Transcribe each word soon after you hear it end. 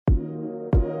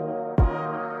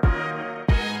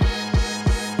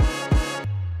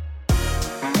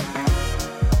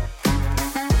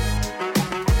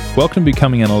Welcome to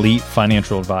becoming an elite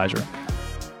financial advisor.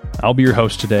 I'll be your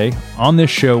host today. On this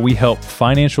show, we help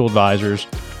financial advisors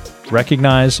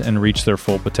recognize and reach their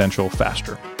full potential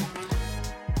faster.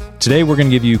 Today, we're going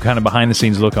to give you kind of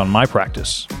behind-the-scenes look on my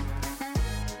practice.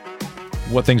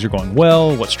 What things are going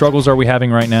well? What struggles are we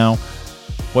having right now?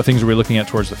 What things are we looking at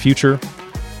towards the future?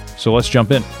 So let's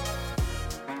jump in.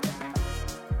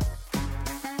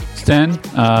 Sten,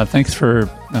 thanks for,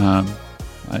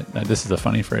 this is a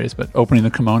funny phrase, but opening the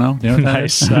kimono. Do you know what that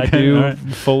is? Nice. I do right.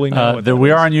 Fully know what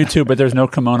we are on YouTube, but there's no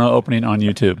kimono opening on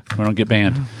YouTube. We don't get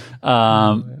banned.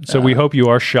 So we hope you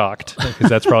are shocked, because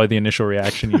that's probably the initial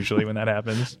reaction usually when that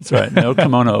happens. That's right. No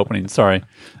kimono opening. Sorry.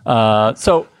 As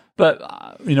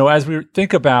we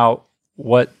think about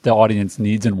what the audience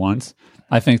needs and wants,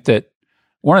 I think that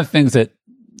one of the things that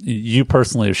you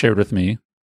personally have shared with me,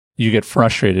 you get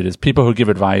frustrated, is people who give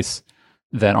advice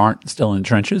that aren't still in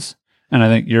trenches. And I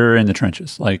think you're in the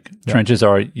trenches. Trenches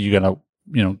are, you got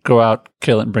to, go out,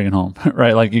 kill it, and bring it home,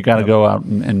 right? Like, you got to go out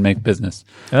and make business.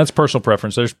 And that's personal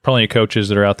preference. There's plenty of coaches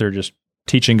that are out there just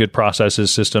teaching good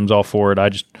processes, systems, all for it. I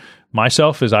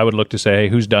would look to say, hey,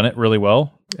 who's done it really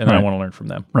well? And then I want to learn from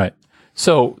them. Right.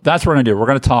 So that's what we're going to do. We're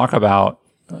going to talk about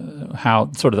how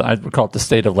I would call it the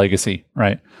state of legacy,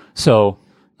 right? So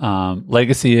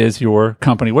Legacy is your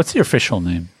company. What's the official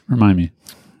name? Remind me.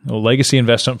 Well, Legacy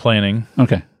Investment Planning.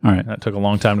 Okay. All right. That took a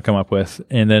long time to come up with.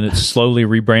 And then it slowly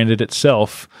rebranded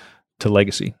itself to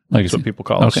Legacy. That's what people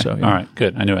call us. Okay. So, yeah. All right.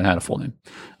 Good. I knew it had a full name.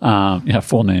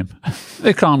 Full name.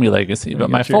 They call me Legacy,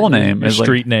 but my full name is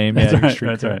street name. That's right.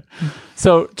 That's right.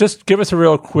 So just give us a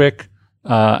real quick,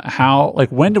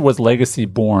 when was Legacy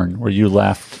born, where you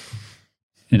left,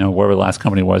 wherever the last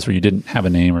company was, where you didn't have a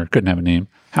name or couldn't have a name?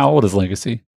 How old is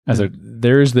Legacy?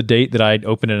 There's the date that I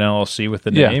opened an LLC with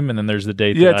the name, and then there's the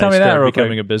date that I started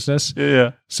becoming a business.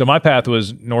 Yeah. So my path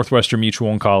was Northwestern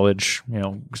Mutual in college,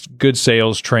 good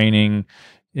sales training,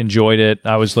 enjoyed it.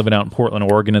 I was living out in Portland,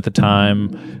 Oregon at the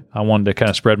time. I wanted to kind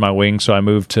of spread my wings, so I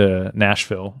moved to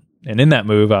Nashville. And in that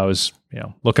move, I was,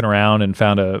 looking around and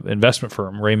found an investment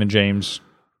firm, Raymond James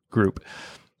Group.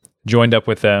 Joined up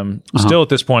with them. Still at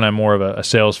this point, I'm more of a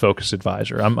sales-focused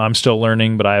advisor. I'm still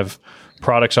learning, but I have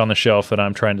products on the shelf that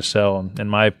I'm trying to sell, and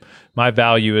my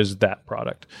value is that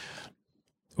product.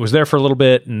 Was there for a little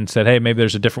bit and said, hey, maybe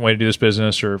there's a different way to do this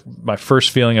business, or my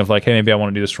first feeling of like, hey, maybe I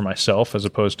want to do this for myself, as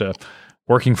opposed to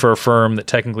working for a firm that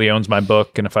technically owns my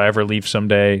book, and if I ever leave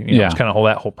someday, it's kind of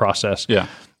that whole process. Yeah.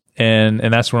 And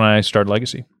that's when I started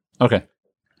Legacy. Okay.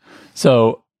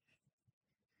 So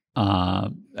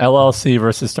LLC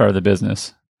versus start of the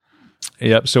business.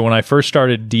 Yep. So when I first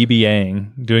started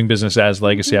DBAing, doing business as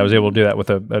Legacy, I was able to do that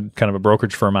with a kind of a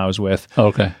brokerage firm I was with.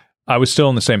 Okay. I was still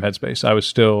in the same headspace. I was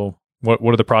still, what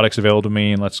are the products available to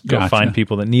me, and let's go find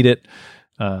people that need it.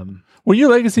 Were you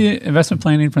Legacy Investment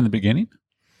Planning from the beginning?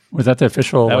 Was that the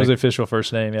official? That was the official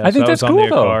first name. Yeah. I think that's cool,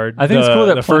 though. Card. I think it's cool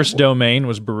that the first domain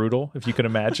was brutal, if you can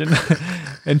imagine.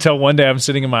 Until one day I'm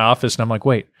sitting in my office and I'm like,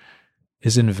 wait,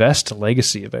 is Invest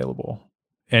Legacy available?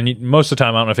 And most of the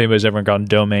time, I don't know if anybody's ever gone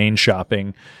domain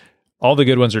shopping. All the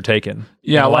good ones are taken.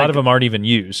 Yeah, a lot of them aren't even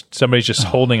used. Somebody's just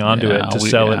holding onto it to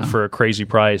sell it for a crazy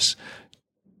price.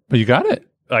 But you got it.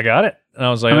 I got it. And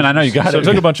I was like, I know you got it. So I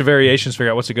took a bunch of variations to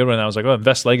figure out what's a good one. And I was like,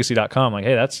 investlegacy.com. Like,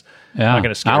 hey, that's not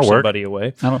going to scare somebody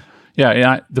away.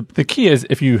 The key is,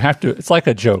 if you have to, it's like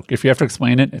a joke. If you have to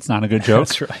explain it, it's not a good joke.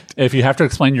 That's right. If you have to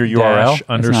explain your URL,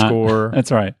 underscore.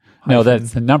 That's right. No,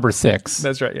 that's the number 6.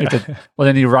 That's right. Yeah. Well,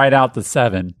 then you write out the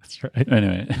 7. That's right.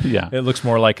 Anyway, yeah. It looks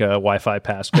more like a Wi-Fi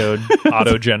passcode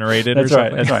auto-generated. That's or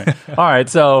right. something. That's right. All right.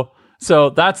 So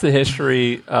that's the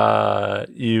history.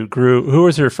 You grew. Who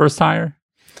was your first hire?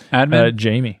 Admin?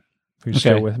 Jamie, who's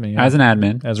still with me. As an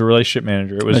admin. As a relationship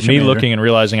manager. It was me looking and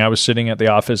realizing I was sitting at the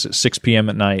office at 6 p.m.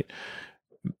 at night,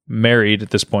 married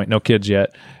at this point, no kids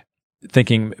yet,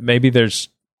 thinking maybe there's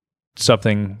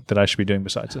something that I should be doing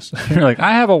besides this. You're like,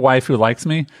 I have a wife who likes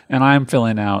me, and I'm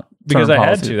filling out because I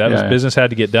had to. That was business had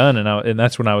to get done, and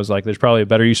that's when I was like, there's probably a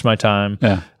better use of my time.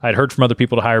 Yeah. I'd heard from other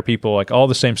people to hire people, like all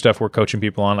the same stuff we're coaching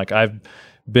people on. Like, I've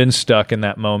been stuck in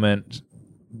that moment,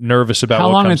 nervous about how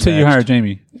what long comes until next. you hired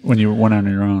Jamie when you went on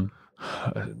your own?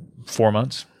 4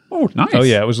 months. Oh, nice. Oh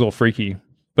yeah, it was a little freaky.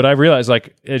 But I realized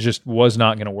it just was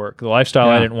not going to work. The lifestyle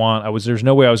I didn't want, there's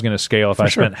no way I was going to scale if I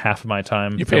spent half of my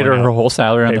time. You paid her whole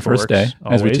salary on the first day,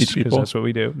 always, as we teach people. That's what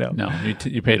we do. No,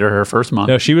 you paid her first month.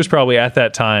 No, she was probably at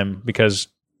that time, because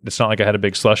it's not like I had a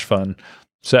big slush fund.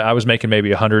 So I was making maybe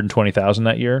 $120,000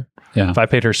 that year. Yeah. If I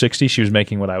paid her 60, she was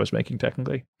making what I was making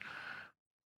technically.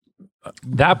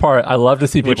 That part, I love to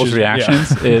see people's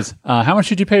reactions. Is how much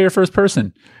did you pay your first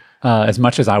person? As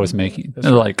much as I was making.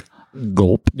 They're like,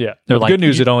 gulp. Yeah. They're The like, good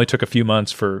news, it only took a few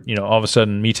months for, all of a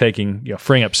sudden me taking,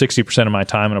 freeing up 60% of my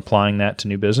time and applying that to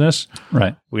new business.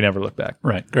 Right. We never looked back.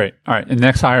 Right. Great. All right. And the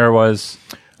next hire was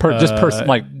just person,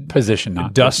 like position,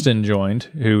 not Dustin joined,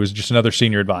 who was just another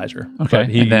senior advisor. Okay. But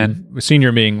and then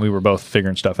senior being we were both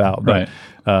figuring stuff out. But,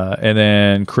 right. And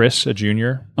then Chris, a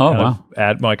junior. Oh, wow.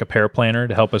 Add like a paraplanner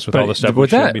to help us with all the stuff we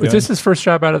should be doing. Was this his first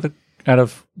job out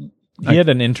of? He had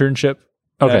an internship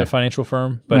at a financial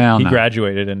firm, but he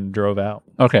graduated and drove out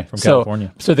from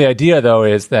California. So the idea, though,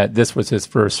 is that this was his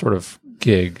first sort of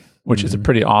gig, which is a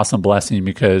pretty awesome blessing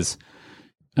because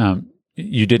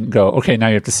you didn't go, okay, now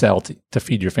you have to sell to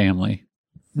feed your family,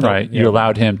 right? You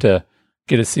allowed him to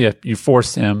get a CFP. You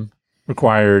forced him,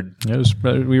 required.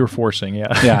 We were forcing,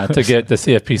 to get the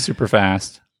CFP super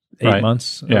fast. 8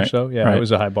 months or so. Yeah, right. It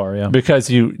was a high bar, because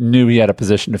you knew he had a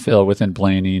position to fill within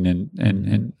planning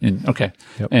and okay.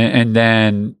 Yep. And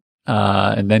then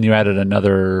you added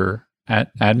another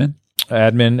admin?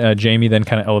 Jamie then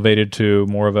kind of elevated to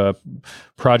more of a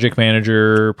project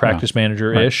manager, practice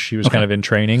manager-ish. He was kind of in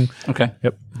training. Okay.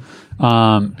 Yep.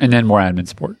 And then more admin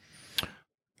support.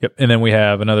 Yep. And then we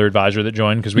have another advisor that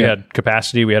joined because we had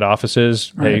capacity, we had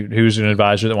offices. Right. Hey, who's an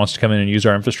advisor that wants to come in and use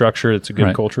our infrastructure? It's a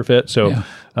good culture fit. So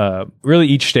really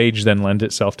each stage then lends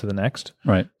itself to the next.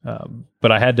 Right.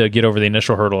 But I had to get over the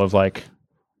initial hurdle of like,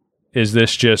 is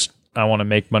this just I want to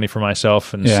make money for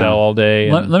myself and sell all day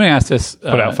and let me ask this.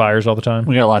 Put out fires all the time?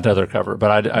 We got a lot to other cover,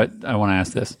 but I want to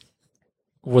ask this.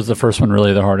 Was the first one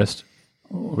really the hardest?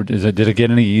 Or did it get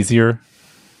any easier?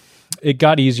 It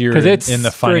got easier it's in the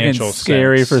financial sense.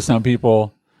 Scary for some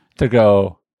people to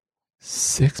go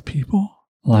 6 people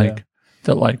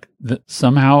that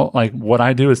somehow like what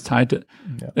I do is tied to.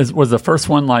 Was the first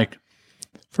one like?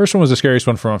 First one was the scariest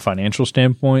one from a financial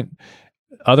standpoint.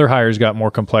 Other hires got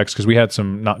more complex because we had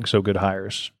some not so good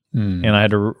hires, and I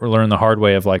had to learn the hard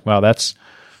way of like, wow, that's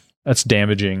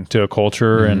damaging to a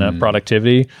culture and a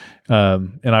productivity.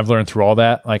 And I've learned through all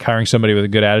that, like hiring somebody with a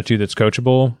good attitude that's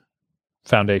coachable.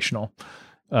 Foundational.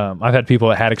 I've had people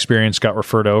that had experience got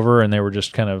referred over and they were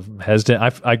just kind of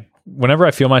hesitant. Whenever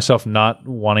I feel myself not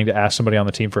wanting to ask somebody on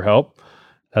the team for help,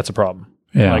 that's a problem.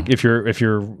 Yeah. Like if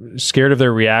you're scared of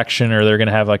their reaction or they're going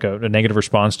to have like a negative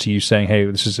response to you saying, "Hey,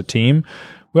 this is a team,"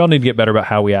 we all need to get better about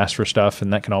how we ask for stuff,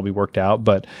 and that can all be worked out.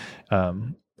 But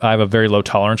I have a very low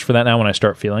tolerance for that now. When I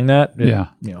start feeling that,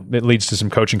 it leads to some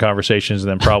coaching conversations,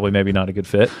 and then probably maybe not a good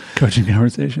fit. Coaching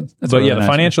conversations. That's but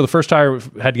the first hire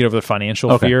had to get over the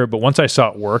financial fear. But once I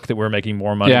saw it work, that we were making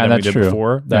more money than we did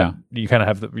before, that you kind of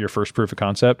have your first proof of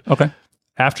concept. Okay.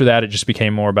 After that, it just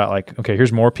became more about like, okay,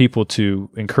 here's more people to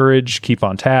encourage, keep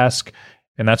on task,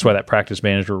 and that's why that practice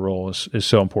manager role is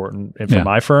so important. And for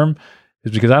my firm,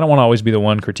 is because I don't want to always be the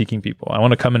one critiquing people. I want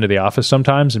to come into the office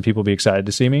sometimes and people be excited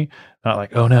to see me, not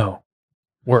like, oh no,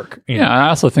 work. You know? I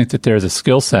also think that there's a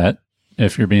skill set,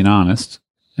 if you're being honest,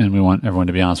 and we want everyone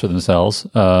to be honest with themselves,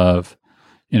 of,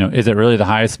 is it really the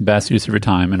highest and best use of your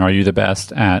time? And are you the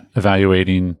best at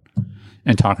evaluating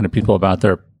and talking to people about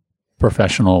their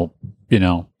professional,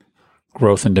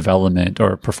 growth and development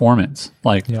or performance?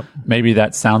 Like maybe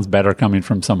that sounds better coming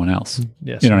from someone else.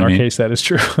 Yes, in our case, that is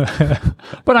true.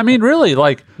 But I mean, really,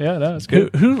 like, that's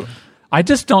good. Who I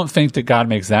just don't think that God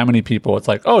makes that many people. It's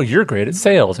like, oh, you're great at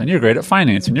sales and you're great at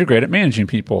finance and you're great at managing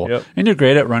people and you're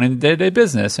great at running the day-to-day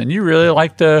business and you really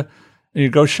like to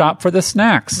go shop for the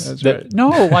snacks. That's right. No,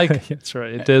 like that's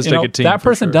right. It does take a team. That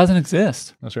person doesn't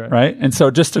exist. That's right. Right. And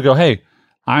so just to go, hey,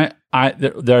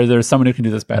 there's someone who can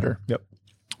do this better. Yep.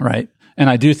 Right. And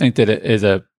I do think that it is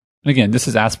again, this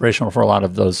is aspirational for a lot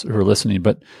of those who are listening,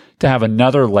 but to have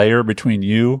another layer between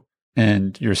you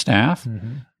and your staff,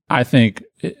 I think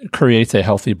it creates a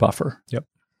healthy buffer. Yep.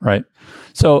 Right.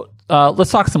 So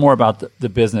let's talk some more about the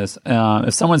business.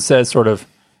 If someone says sort of,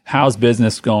 how's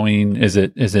business going? Is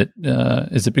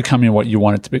it becoming what you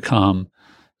want it to become?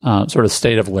 Sort of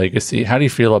state of legacy. How do you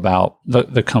feel about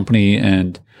the company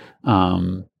and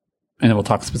then we'll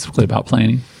talk specifically about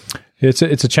planning. It's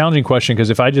a challenging question because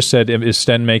if I just said, is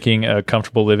Sten making a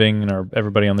comfortable living and are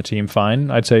everybody on the team fine?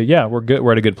 I'd say, yeah, we're good.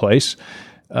 We're at a good place.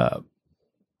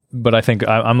 But I think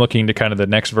I'm looking to kind of the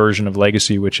next version of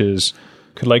legacy, which is,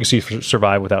 could legacy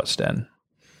survive without Sten?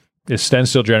 Is Sten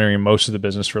still generating most of the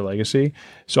business for legacy?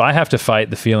 So I have to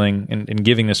fight the feeling and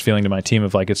giving this feeling to my team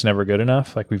of like, it's never good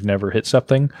enough. Like we've never hit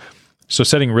something. So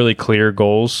setting really clear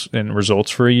goals and results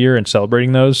for a year and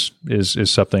celebrating those is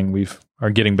something we are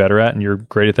getting better at, and you're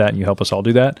great at that, and you help us all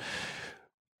do that.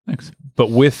 Thanks. But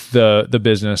with the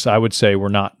business, I would say we're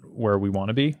not where we want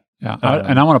to be. Yeah,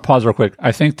 and I want to pause real quick.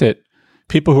 I think that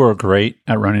people who are great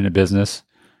at running a business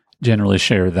generally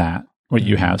share that, what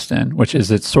you have, Sten, which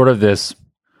is it's sort of this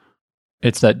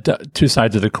it's that two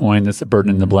sides of the coin. That's the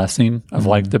burden and the blessing of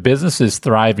like the business is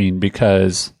thriving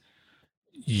because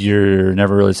you're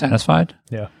never really satisfied.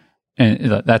 Yeah.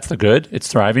 And that's the good. It's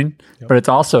thriving, but it's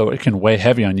also, it can weigh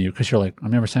heavy on you because you're like,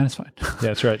 I'm never satisfied. Yeah,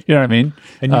 that's right. You know what I mean?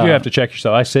 And you do have to check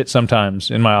yourself. I sit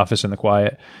sometimes in my office in the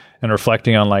quiet and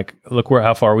reflecting on like, look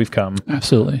how far we've come.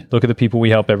 Absolutely. Look at the people we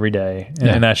help every day.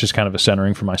 And that's just kind of a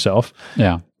centering for myself.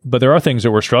 Yeah. But there are things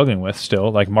that we're struggling with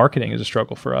still. Like marketing is a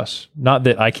struggle for us. Not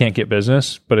that I can't get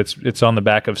business, but it's on the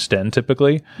back of Sten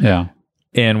typically. Yeah.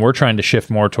 And we're trying to shift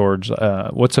more towards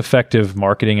what's effective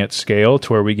marketing at scale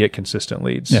to where we get consistent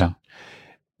leads. Yeah.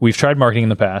 We've tried marketing in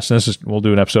the past, and we'll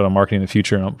do an episode on marketing in the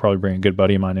future, and I'll probably bring a good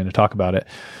buddy of mine in to talk about it,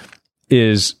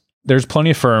 there's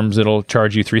plenty of firms that'll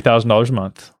charge you $3,000 a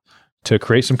month to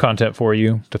create some content for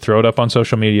you, to throw it up on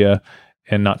social media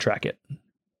and not track it.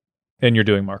 And you're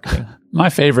doing marketing. My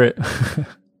favorite,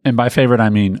 and by favorite, I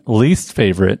mean least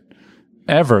favorite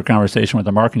ever conversation with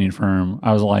a marketing firm.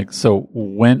 I was like, so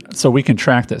we can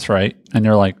track this, right? And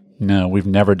they're like, no, we've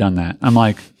never done that. I'm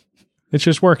like, it's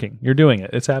just working. You're doing it.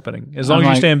 It's happening. As long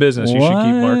as you stay in business, you should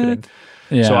keep marketing.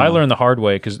 Yeah. So I learned the hard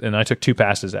way and I took 2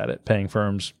 passes at it, paying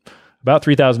firms about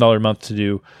 $3,000 a month to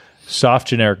do soft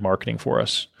generic marketing for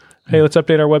us. Hey, let's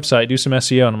update our website, do some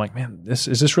SEO. And I'm like, man, is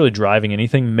this really driving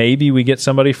anything? Maybe we get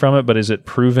somebody from it, but is it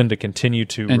proven to continue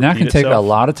to And that can take a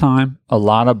lot of time, a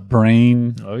lot of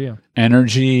brain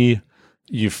energy.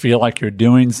 You feel like you're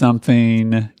doing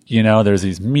something. You know, there's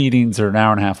these meetings that are an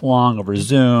hour and a half long over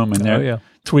Zoom, and they're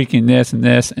tweaking this and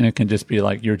this, and it can just be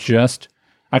like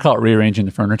I call it rearranging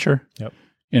the furniture. Yep.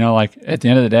 You know, like at the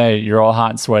end of the day, you're all hot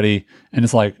and sweaty, and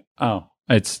it's like, oh,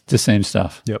 it's the same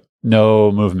stuff. Yep.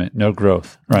 No movement, no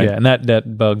growth, right? Yeah, and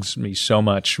that bugs me so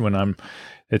much when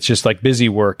it's just like busy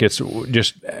work. It's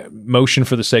just motion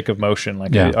for the sake of motion.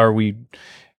 Like, are we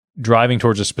driving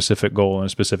towards a specific goal in a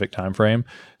specific time frame?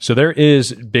 So there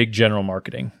is big general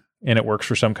marketing, and it works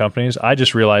for some companies. I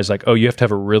just realized like, oh, you have to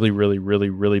have a really, really, really,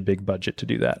 really big budget to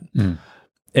do that.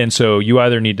 And so you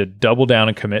either need to double down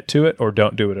and commit to it or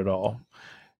don't do it at all.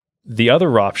 The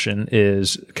other option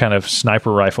is kind of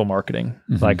sniper rifle marketing.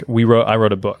 Like I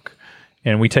wrote a book,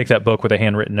 and we take that book with a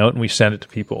handwritten note and we send it to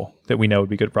people that we know would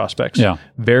be good prospects. Yeah.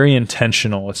 Very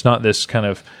intentional. It's not this kind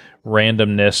of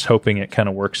randomness, hoping it kind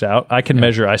of works out. I can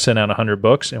measure, I sent out 100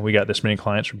 books and we got this many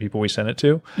clients from people we sent it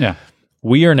to. Yeah.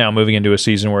 We are now moving into a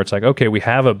season where it's like, okay, we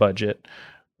have a budget.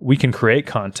 We can create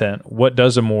content. What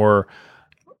does a more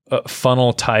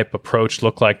funnel type approach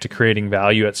look like to creating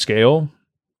value at scale?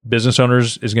 Business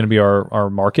owners is going to be our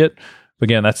market.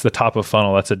 Again, that's the top of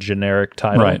funnel. That's a generic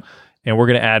title. Right. And we're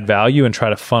going to add value and try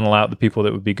to funnel out the people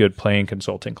that would be good playing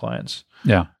consulting clients.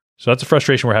 Yeah. So that's a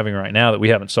frustration we're having right now that we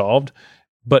haven't solved.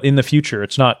 But in the future,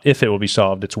 it's not if it will be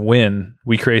solved, it's when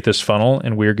we create this funnel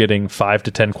and we're getting 5 to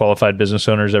 10 qualified business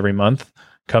owners every month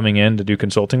coming in to do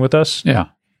consulting with us. Yeah.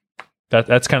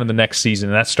 That's kind of the next season.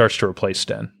 And that starts to replace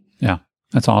Sten. Yeah.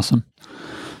 That's awesome.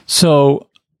 So,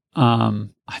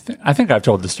 I think I've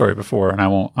told this story before, and I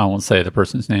won't say the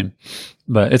person's name,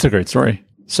 but it's a great story.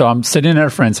 So I'm sitting at a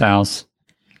friend's house.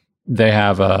 They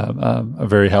have a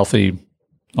very healthy,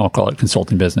 I'll call it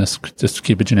consulting business, just to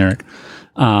keep it generic.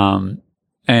 And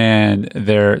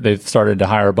they've started to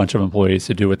hire a bunch of employees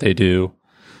to do what they do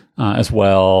as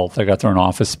well. They got their own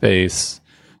office space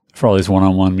for all these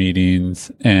one-on-one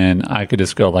meetings, and I could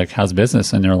just go like, "How's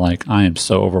business?" And they're like, "I am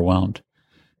so overwhelmed."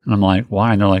 And I'm like,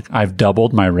 why? And they're like, I've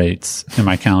doubled my rates and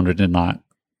my calendar did not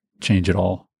change at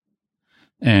all.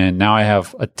 And now I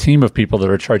have a team of people that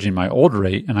are charging my old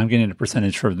rate and I'm getting a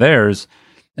percentage for theirs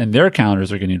and their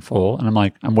calendars are getting full. And I'm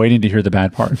like, I'm waiting to hear the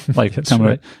bad part. Like, tell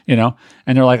me, you know?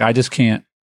 And they're like, I just can't,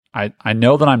 I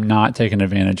know that I'm not taking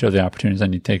advantage of the opportunities I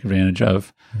need to take advantage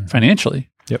of financially.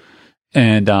 Yep.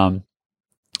 And I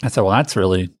said, well, that's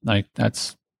really like,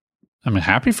 I'm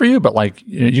happy for you, but like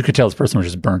you could tell this person was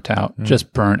just burnt out.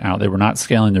 They were not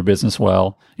scaling their business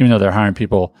well, even though they're hiring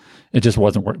people. It just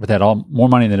wasn't working. But they had more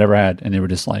money than they ever had, and they were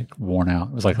just like worn out.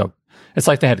 It was like it's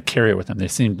like they had to carry it with them. They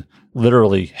seemed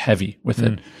literally heavy with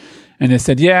it. And they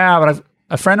said, "Yeah, but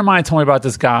a friend of mine told me about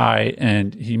this guy,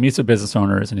 and he meets with business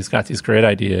owners, and he's got these great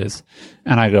ideas."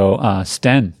 And I go,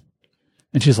 Sten,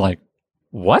 and she's like,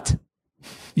 "What?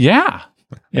 Yeah,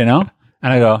 you know."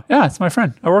 And I go, yeah, it's my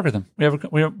friend. I work with him.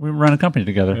 We run a company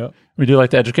together. Yep. We do like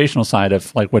the educational side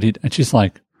of like what and she's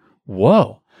like,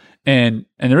 whoa. And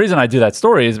the reason I do that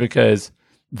story is because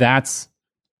that's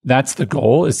the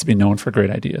goal, is to be known for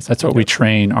great ideas. That's what we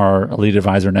train our Elite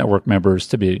Advisor Network members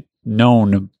to be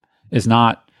known. Is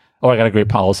not, oh, I got a great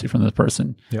policy from this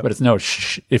person. Yep. But it's no,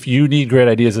 if you need great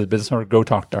ideas as a business owner, go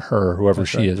talk to her, whoever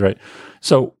she is, right?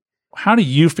 So how do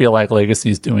you feel like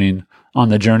Legacy is doing on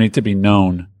the journey to be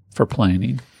known for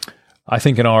planning? I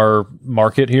think in our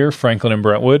market here, Franklin and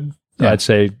Brentwood, I'd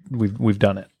say we've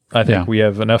done it. I think we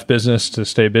have enough business to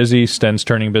stay busy. Sten's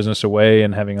turning business away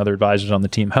and having other advisors on the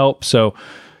team help. So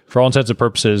for all intents and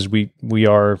purposes, we've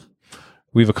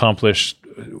accomplished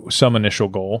some initial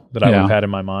goal that I would have had in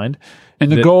my mind.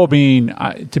 And the goal being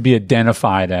to be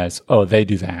identified as, oh, they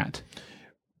do that.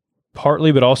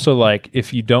 Partly, but also like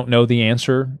if you don't know the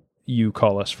answer, you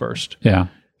call us first. Yeah.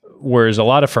 Whereas a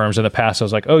lot of firms in the past, I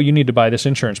was like, oh, you need to buy this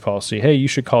insurance policy. Hey, you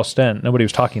should call Sten. Nobody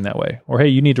was talking that way. Or, hey,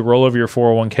 you need to roll over your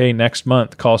 401k next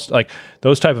month. Like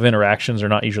those type of interactions are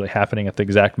not usually happening at the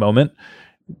exact moment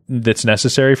that's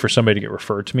necessary for somebody to get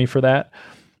referred to me for that.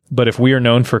 But if we are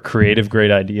known for creative, great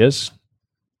ideas,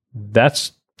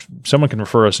 someone can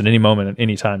refer us at any moment, at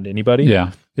any time to anybody.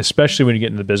 Yeah. Especially when you get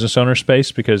into the business owner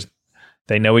space because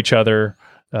they know each other.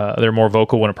 They're more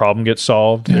vocal when a problem gets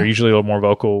solved. Yeah. They're usually a little more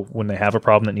vocal when they have a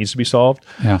problem that needs to be solved.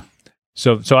 Yeah.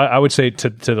 So I would say to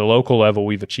the local level,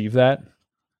 we've achieved that.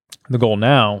 The goal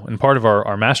now, and part of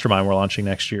our mastermind we're launching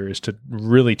next year, is to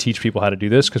really teach people how to do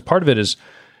this, because part of it is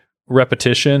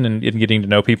repetition and getting to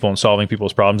know people and solving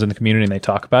people's problems in the community, and they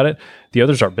talk about it. The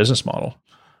other is our business model.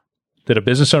 That a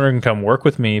business owner can come work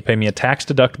with me, pay me a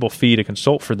tax-deductible fee to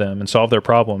consult for them and solve their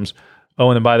problems. Oh,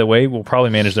 and then by the way, we'll probably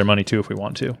manage their money too if we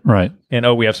want to. Right.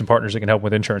 And we have some partners that can help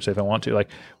with insurance if they want to. Like,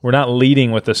 we're not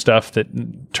leading with the stuff that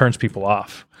turns people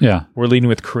off. Yeah. We're leading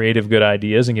with creative, good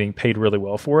ideas and getting paid really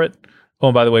well for it. Oh,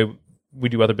 and by the way, we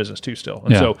do other business too still.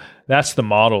 And so that's the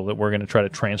model that we're going to try to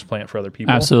transplant for other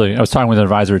people. Absolutely. I was talking with an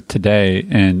advisor today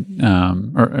and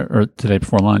or today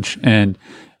before lunch, and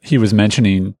he was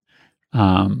mentioning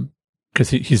because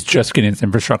he's just getting this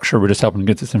infrastructure. We're just helping him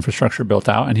get this infrastructure built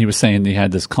out. And he was saying he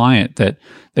had this client that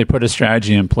they put a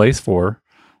strategy in place for.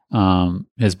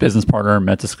 His business partner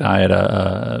met this guy at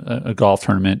a golf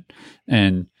tournament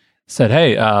and said,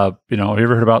 hey, have you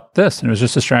ever heard about this? And it was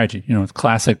just a strategy, it's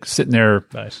classic sitting there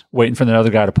waiting for the other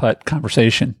guy to putt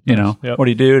conversation, What do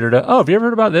you do? Oh, have you ever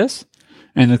heard about this?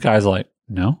 And the guy's like,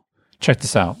 no, check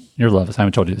this out. You'll love this. I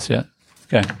haven't told you this yet.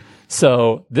 Okay.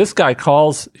 So this guy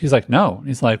calls, he's like, no.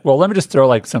 He's like, well, let me just throw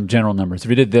like some general numbers. If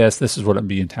you did this is what it'd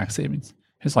be in tax savings.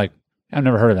 He's like, I've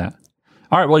never heard of that.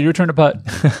 All right, well, your turn to putt,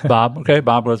 Bob. Okay,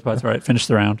 Bob goes putts. All right, finish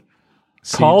the round.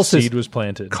 Seed was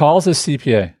planted. Calls his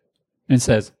CPA and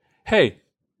says, hey,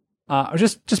 I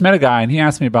just met a guy and he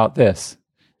asked me about this.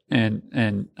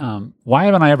 And why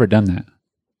haven't I ever done that?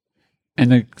 And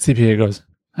the CPA goes,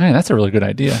 hey, that's a really good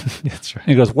idea. That's right.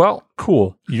 And he goes, well,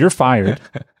 cool. You're fired.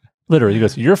 Literally, he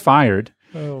goes, you're fired.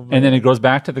 Oh, and then it goes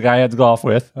back to the guy he had golf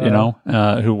with,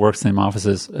 who works in the same office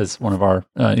as one of our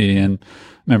EN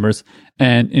members.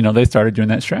 And, they started doing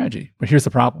that strategy. But here's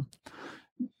the problem.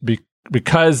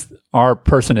 Because our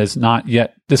person is not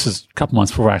yet, this is a couple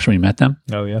months before actually we met them.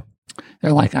 Oh, yeah.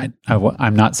 They're like,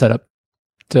 I'm not set up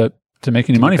to make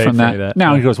any money from that.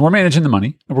 Now he goes, we're managing the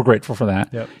money. And we're grateful for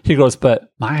that. Yep. He goes,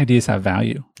 but my ideas have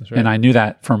value. That's right. And I knew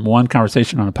that from one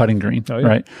conversation on a putting green. Oh, yeah.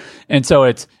 Right. And so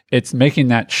it's making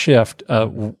that shift.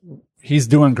 He's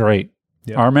doing great.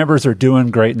 Yep. Our members are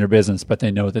doing great in their business, but they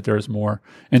know that there's more.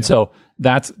 And so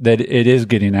that it is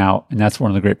getting out. And that's one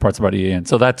of the great parts about EAN.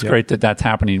 So that's great that that's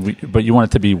happening, but you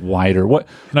want it to be wider.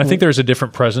 And I think there's a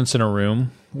different presence in a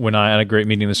room. When I had a great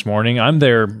meeting this morning, I'm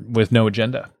there with no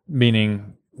agenda,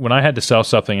 meaning when I had to sell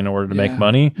something in order to make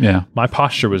money, my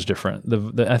posture was different.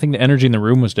 I think the energy in the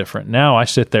room was different. Now I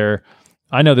sit there,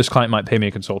 I know this client might pay me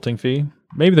a consulting fee.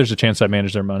 Maybe there's a chance I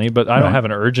manage their money, but I don't have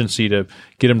an urgency to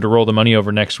get them to roll the money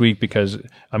over next week because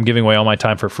I'm giving away all my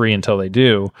time for free until they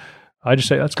do. I just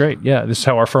say, that's great. Yeah, this is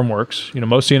how our firm works.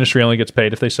 Most of the industry only gets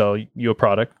paid if they sell you a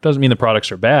product. Doesn't mean the products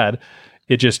are bad.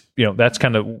 It just, that's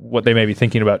kind of what they may be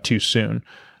thinking about too soon.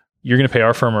 You're going to pay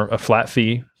our firm a flat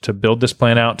fee to build this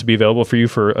plan out to be available for you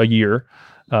for a year.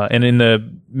 And in the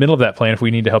middle of that plan, if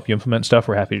we need to help you implement stuff,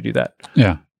 we're happy to do that.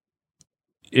 Yeah.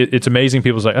 It's amazing.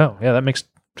 People's like, oh, yeah, that makes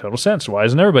total sense. Why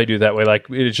doesn't everybody do it that way? Like,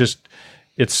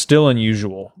 it's still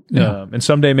unusual. Yeah. And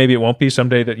someday maybe it won't be.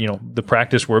 Someday that, the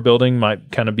practice we're building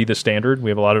might kind of be the standard. We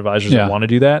have a lot of advisors that want to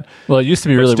do that. Well, it used to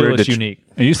be really weird. It's unique.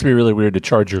 It used to be really weird to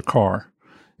charge your car.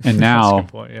 And now,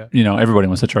 everybody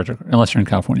wants to charge your car, unless you're in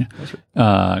California.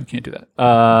 Can't do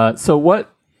that. So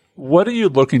what are you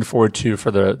looking forward to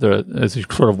for the as you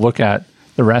sort of look at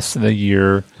the rest of the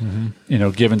year,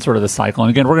 given sort of the cycle?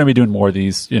 And again, we're going to be doing more of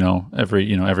these,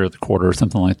 every other quarter or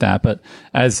something like that. But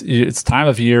as it's time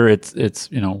of year, it's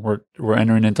we're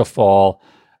entering into fall.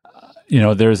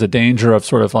 There's a danger of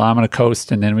sort of, well, I'm going to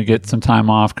coast and then we get some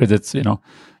time off because it's,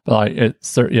 like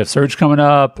you have surge coming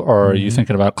up, or are you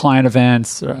thinking about client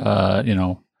events? What are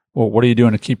you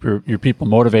doing to keep your people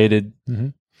motivated? Mm-hmm.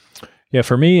 Yeah,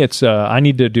 for me, it's I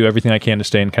need to do everything I can to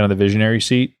stay in kind of the visionary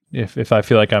seat. If I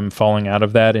feel like I'm falling out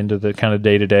of that into the kind of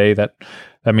day to day, that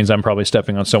means I'm probably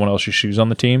stepping on someone else's shoes on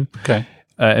the team. Okay.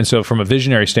 And so, from a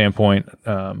visionary standpoint,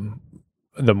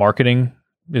 the marketing,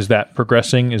 is that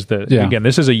progressing? Again,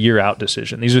 this is a year out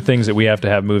decision. These are things that we have to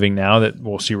have moving now that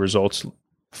we'll see results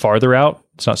farther out.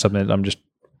 It's not something that I'm just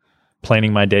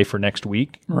planning my day for next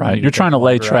week. Right. You're trying to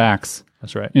lay tracks.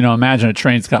 That's right. Imagine a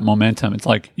train's got momentum. It's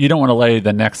like you don't want to lay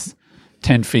the next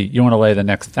 10 feet. You want to lay the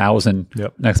next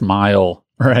 1,000, next mile,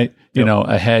 right?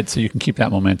 Ahead so you can keep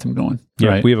that momentum going. Yeah.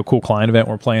 Right? We have a cool client event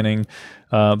we're planning.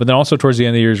 But then also towards the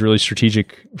end of the year is really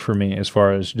strategic for me as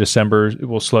far as December. It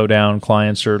will slow down.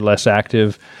 Clients are less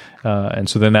active. And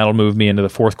so then that'll move me into the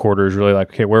fourth quarter is really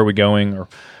like, okay, where are we going? Or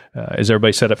is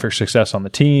everybody set up for success on the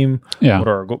team? Yeah. What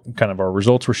are our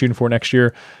results we're shooting for next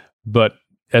year? But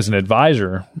as an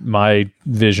advisor, my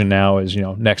vision now is,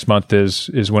 next month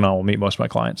is when I will meet most of my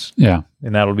clients. Yeah.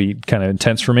 And that'll be kind of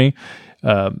intense for me.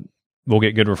 We'll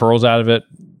get good referrals out of it.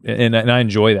 And I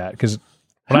enjoy that because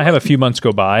when I have a few months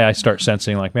go by, I start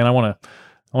sensing like, man, I want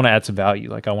to add some value.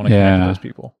 Like I want to connect with those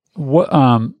people. What,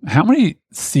 how many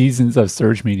seasons of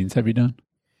surge meetings have you done?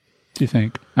 Do you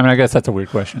think? I mean, I guess that's a weird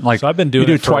question. Like, so I've been doing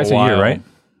it for twice a year, right?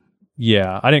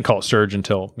 Yeah, I didn't call it surge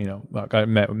until I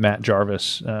met with Matt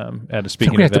Jarvis at a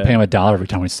speaking. We have event. to pay him $1 every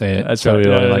time we say it. That's so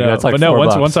right. That's like but no,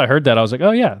 $4. once I heard that, I was like,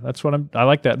 oh yeah, that's what I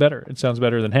like that better. It sounds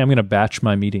better than, hey, I'm going to batch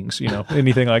my meetings.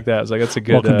 Anything like that. It's like that's a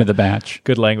good. Welcome to the batch.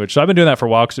 Good language. So I've been doing that for a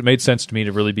while because it made sense to me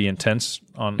to really be intense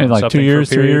on like something 2 years,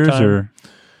 for a period of time. or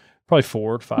probably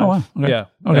 4 or 5. Oh, wow. Okay. Yeah.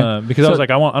 Okay. Because I was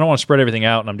like, I don't want to spread everything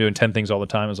out, and I'm doing 10 things all the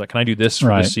time. I was like, can I do this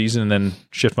for this season and then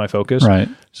shift my focus? Right.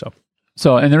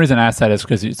 So, and the reason I asked that is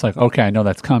because it's like, okay, I know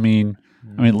that's coming.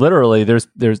 I mean, literally, there's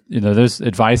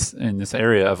advice in this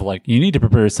area of like, you need to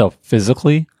prepare yourself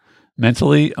physically,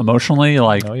 mentally, emotionally.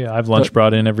 Like, oh yeah, I have lunch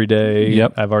brought in every day.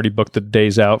 Yep. I've already booked the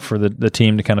days out for the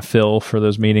team to kind of fill for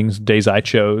those meetings, days I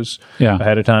chose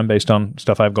ahead of time based on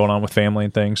stuff I have going on with family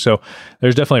and things. So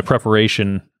there's definitely a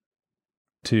preparation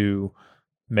to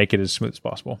make it as smooth as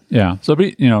possible. Yeah. So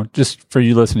be, just for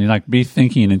you listening, like be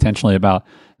thinking intentionally about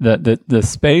the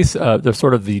space of the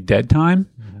sort of the dead time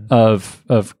of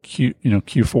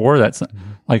Q4. That's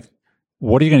like,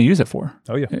 what are you going to use it for?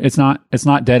 Oh yeah. It's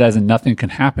not dead as in nothing can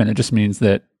happen. It just means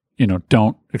that,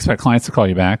 don't expect clients to call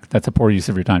you back. That's a poor use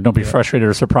of your time. Don't be frustrated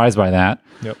or surprised by that.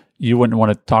 Yep. You wouldn't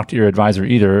want to talk to your advisor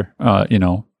either,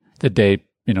 the day,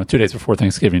 2 days before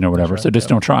Thanksgiving or whatever. Right. So just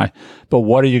don't try. But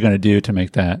what are you going to do to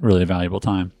make that really a valuable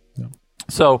time? Yeah.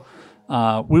 So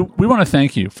we want to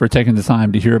thank you for taking the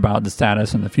time to hear about the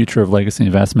status and the future of legacy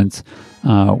investments.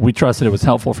 We trust that it was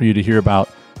helpful for you to hear about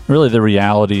really the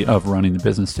reality of running the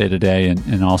business day to day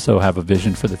and also have a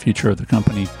vision for the future of the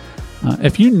company.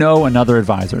 If you know another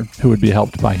advisor who would be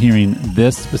helped by hearing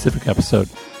this specific episode,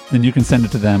 then you can send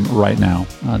it to them right now.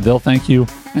 They'll thank you,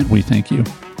 and we thank you.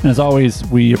 And as always,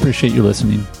 we appreciate you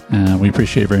listening, and we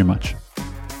appreciate it very much.